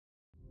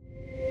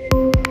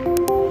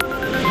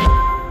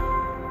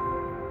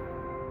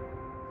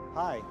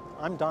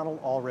I'm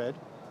Donald Allred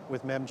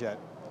with Memjet.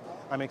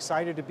 I'm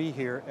excited to be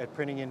here at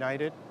Printing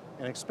United,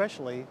 and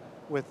especially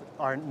with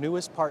our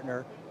newest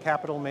partner,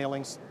 Capital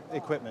Mailing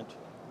Equipment.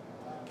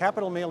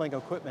 Capital Mailing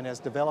Equipment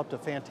has developed a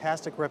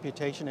fantastic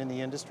reputation in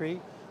the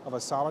industry of a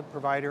solid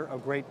provider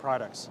of great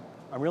products.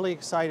 I'm really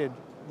excited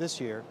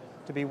this year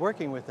to be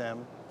working with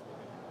them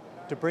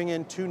to bring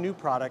in two new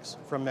products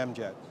from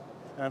Memjet.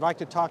 And I'd like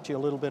to talk to you a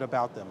little bit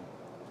about them.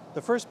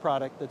 The first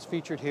product that's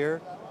featured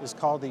here is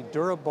called the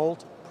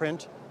DuraBolt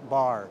Print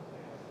Bar.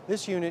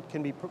 This unit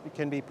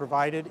can be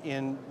provided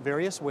in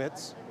various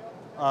widths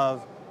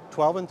of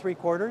 12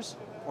 3/4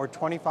 or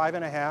 25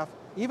 1/2,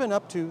 even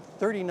up to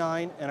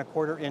 39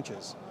 1/4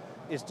 inches.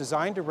 It's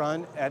designed to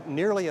run at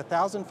nearly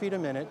 1,000 feet a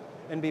minute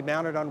and be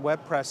mounted on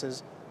web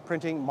presses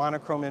printing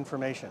monochrome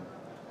information.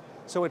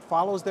 So it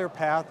follows their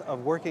path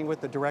of working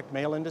with the direct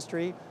mail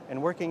industry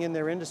and working in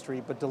their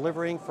industry, but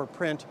delivering for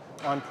print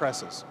on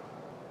presses.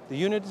 The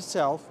unit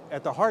itself,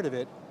 at the heart of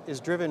it, is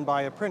driven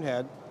by a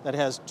printhead that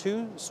has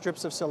 2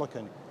 strips of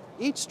silicon.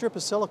 Each strip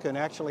of silicon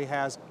actually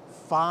has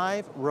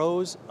 5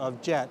 rows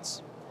of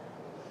jets,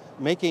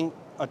 making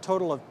a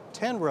total of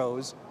 10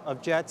 rows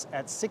of jets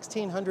at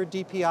 1600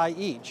 DPI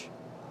each.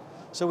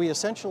 So we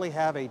essentially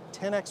have a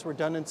 10x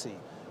redundancy,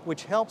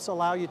 which helps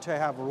allow you to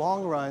have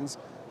long runs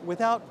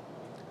without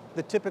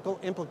the typical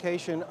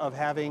implication of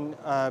having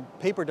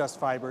paper dust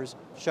fibers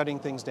shutting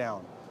things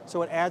down.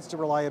 So it adds to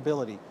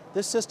reliability.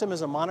 This system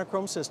is a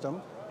monochrome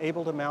system,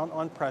 able to mount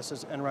on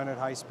presses and run at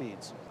high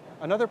speeds.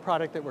 Another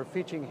product that we're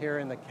featuring here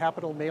in the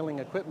Capital Mailing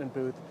Equipment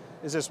booth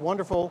is this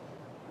wonderful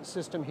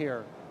system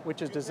here,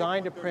 which is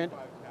designed to print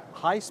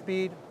high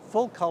speed,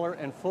 full color,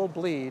 and full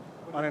bleed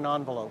on an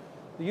envelope.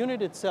 The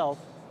unit itself,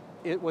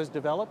 it was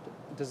developed,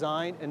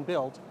 designed, and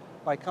built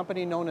by a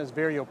company known as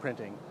Vario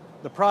Printing.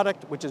 The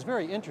product, which is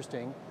very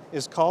interesting,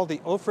 is called the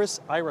Ofris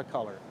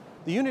Iracolor.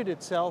 The unit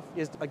itself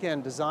is,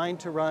 again, designed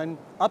to run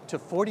up to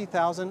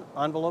 40,000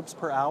 envelopes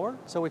per hour.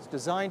 So it's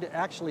designed to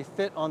actually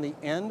fit on the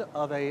end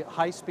of a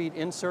high-speed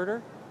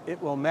inserter.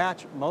 It will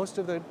match most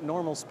of the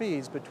normal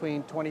speeds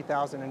between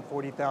 20,000 and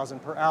 40,000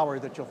 per hour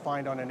that you'll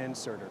find on an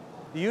inserter.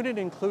 The unit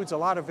includes a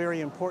lot of very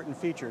important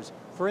features.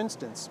 For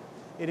instance,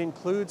 it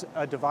includes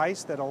a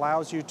device that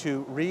allows you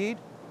to read,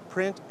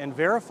 print, and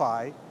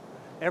verify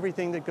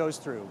everything that goes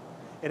through.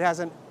 It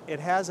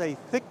has a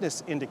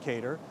thickness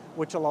indicator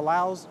which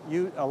allows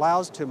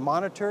to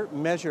monitor,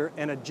 measure,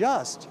 and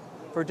adjust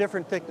for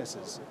different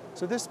thicknesses.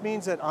 So this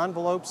means that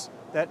envelopes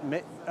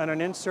on an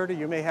inserter,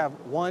 you may have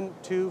 1,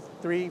 2,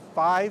 3,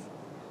 5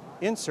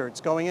 inserts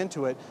going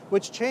into it,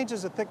 which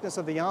changes the thickness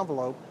of the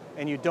envelope,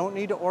 and you don't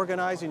need to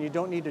organize and you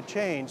don't need to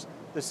change.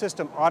 The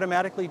system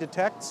automatically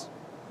detects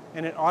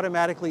and it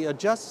automatically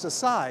adjusts the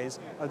size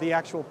of the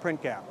actual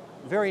print gap.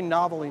 Very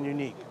novel and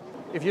unique.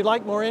 If you'd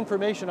like more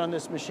information on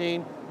this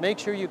machine, make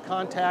sure you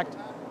contact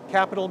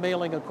Capital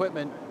Mailing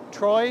Equipment.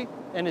 Troy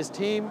and his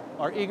team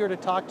are eager to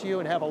talk to you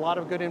and have a lot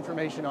of good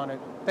information on it.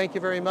 Thank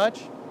you very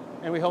much,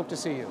 and we hope to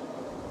see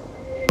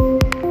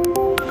you.